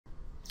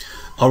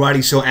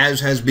Alrighty, so as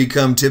has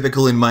become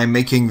typical in my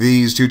making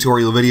these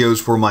tutorial videos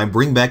for my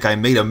bring back, I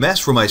made a mess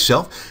for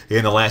myself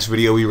in the last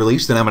video we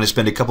released, and I'm going to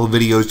spend a couple of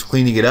videos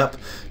cleaning it up.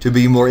 To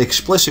be more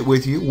explicit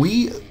with you,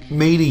 we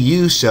made a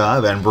use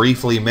of and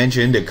briefly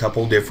mentioned a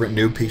couple different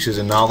new pieces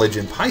of knowledge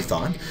in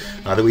Python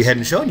that we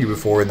hadn't shown you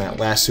before in that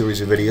last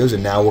series of videos,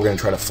 and now we're going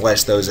to try to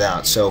flesh those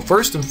out. So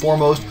first and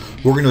foremost,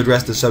 we're going to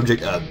address the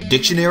subject of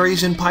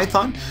dictionaries in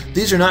Python.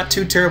 These are not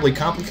too terribly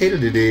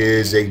complicated. It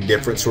is a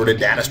different sort of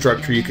data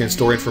structure you can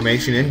store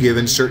information in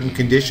given certain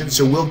conditions.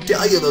 So we'll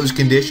tell you those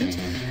conditions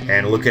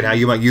and look at how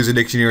you might use a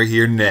dictionary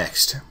here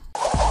next.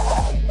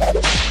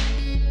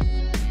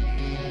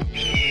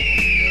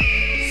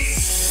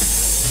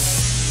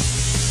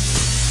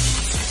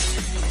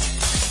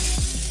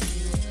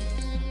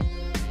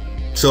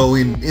 So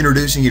in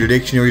introducing you to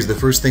dictionaries, the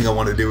first thing I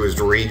want to do is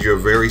to read you a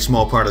very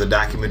small part of the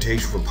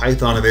documentation for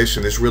Python of this,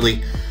 and this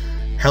really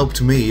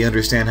helped me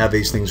understand how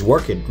these things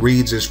work. It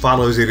reads as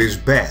follows: it is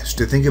best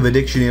to think of a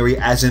dictionary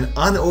as an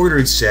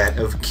unordered set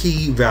of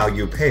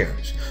key-value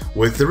pairs,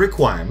 with the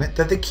requirement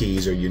that the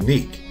keys are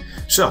unique.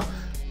 So,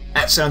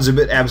 that sounds a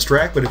bit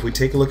abstract, but if we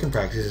take a look in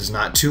practice, it's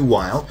not too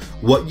wild.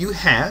 What you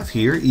have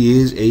here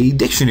is a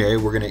dictionary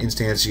we're going to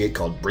instantiate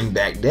called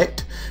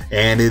mybringback,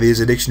 and it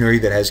is a dictionary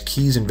that has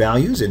keys and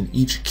values, and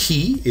each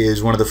key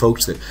is one of the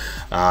folks that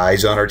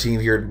is on our team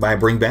here at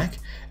mybringback,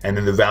 and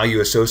then the value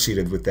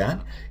associated with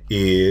that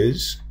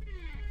is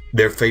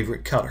their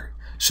favorite color.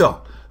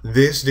 So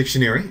this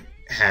dictionary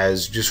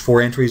has just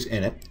 4 entries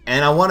in it,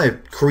 and I want to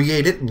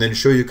create it and then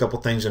show you a couple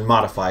things and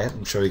modify it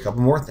and show you a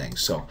couple more things.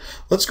 So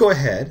let's go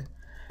ahead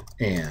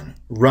and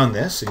run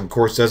this. And of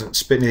course, it doesn't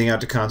spit anything out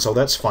to console.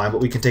 That's fine,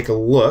 but we can take a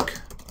look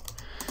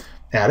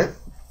at it.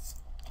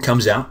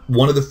 Comes out.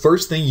 One of the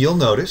first things you'll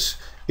notice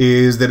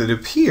is that it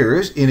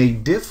appears in a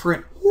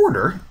different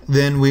order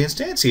than we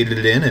instantiated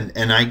it in,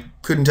 and I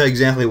couldn't tell you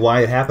exactly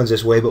why it happens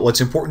this way, but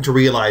what's important to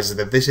realize is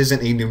that this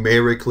isn't a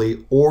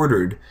numerically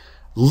ordered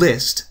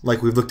list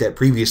like we've looked at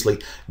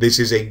previously. This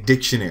is a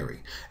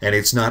dictionary, and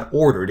it's not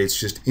ordered, it's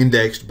just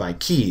indexed by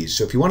keys.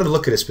 So if you wanted to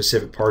look at a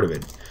specific part of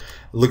it,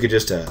 look at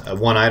just a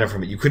one item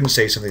from it, you couldn't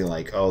say something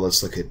like, oh,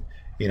 let's look at,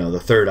 you know, the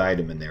third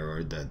item in there,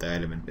 or the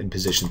item in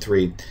position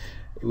 3.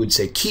 It would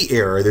say key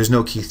error, there's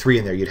no key 3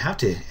 in there. You'd have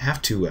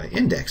to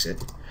index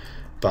it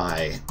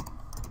by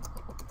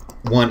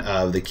one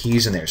of the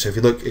keys in there. So if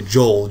you look at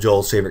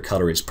Joel's favorite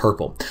color is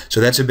purple. So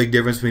that's a big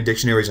difference between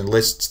dictionaries and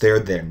lists there.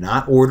 They're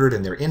not ordered,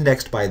 and they're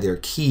indexed by their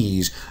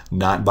keys,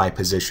 not by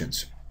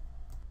positions.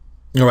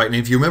 All right, and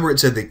if you remember, it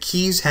said the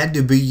keys had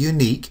to be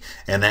unique,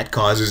 and that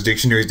causes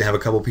dictionaries to have a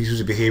couple pieces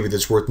of behavior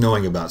that's worth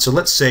knowing about. So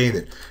let's say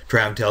that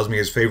Trav tells me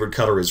his favorite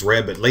color is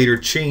red, but later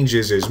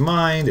changes his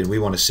mind, and we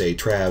want to say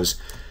Trav's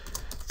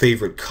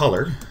favorite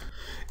color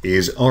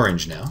is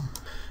orange now.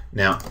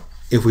 Now,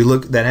 if we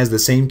look, that has the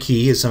same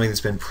key as something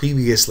that's been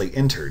previously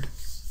entered.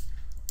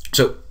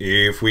 So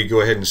if we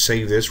go ahead and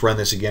save this, run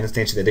this again,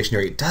 instantiate the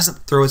dictionary, it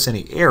doesn't throw us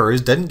any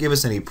errors, doesn't give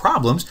us any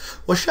problems.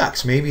 Well,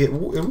 shucks, maybe it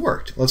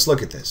worked. Let's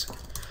look at this.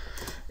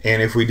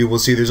 And if we do, we'll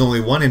see there's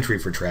only one entry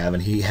for Trav,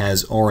 and he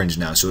has orange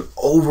now. So it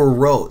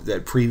overwrote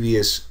that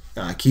previous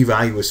key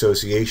value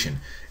association.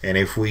 And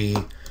if we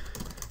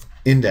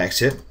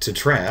index it to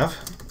Trav,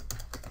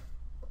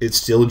 it's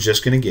still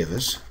just going to give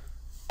us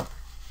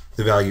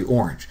the value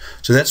orange.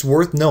 So that's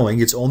worth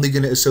knowing. It's only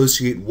going to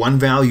associate one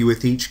value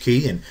with each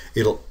key, and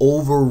it'll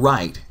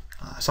overwrite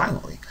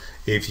silently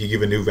if you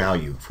give a new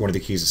value for one of the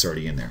keys that's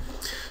already in there.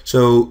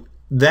 So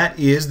that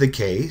is the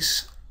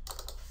case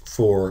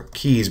for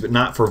keys, but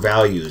not for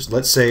values.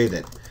 Let's say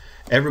that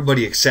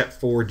everybody except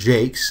for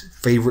Jake's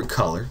favorite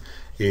color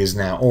is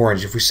now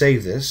orange. If we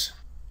save this,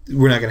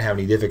 we're not going to have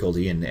any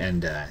difficulty,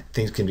 and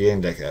things can be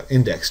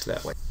indexed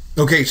that way.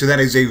 Okay, so that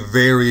is a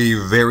very,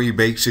 very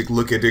basic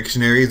look at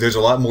dictionaries. There's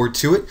a lot more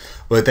to it,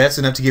 but that's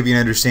enough to give you an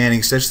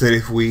understanding such that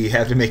if we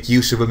have to make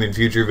use of them in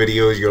future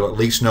videos, you'll at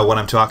least know what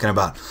I'm talking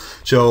about.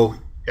 So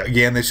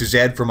again, this is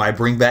Ed for my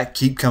Bring Back.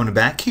 Keep coming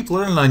back. Keep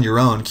learning on your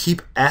own.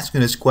 Keep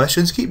asking us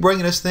questions. Keep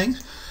bringing us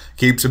things.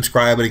 Keep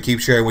subscribing and keep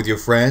sharing with your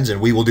friends,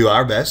 and we will do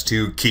our best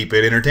to keep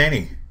it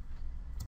entertaining.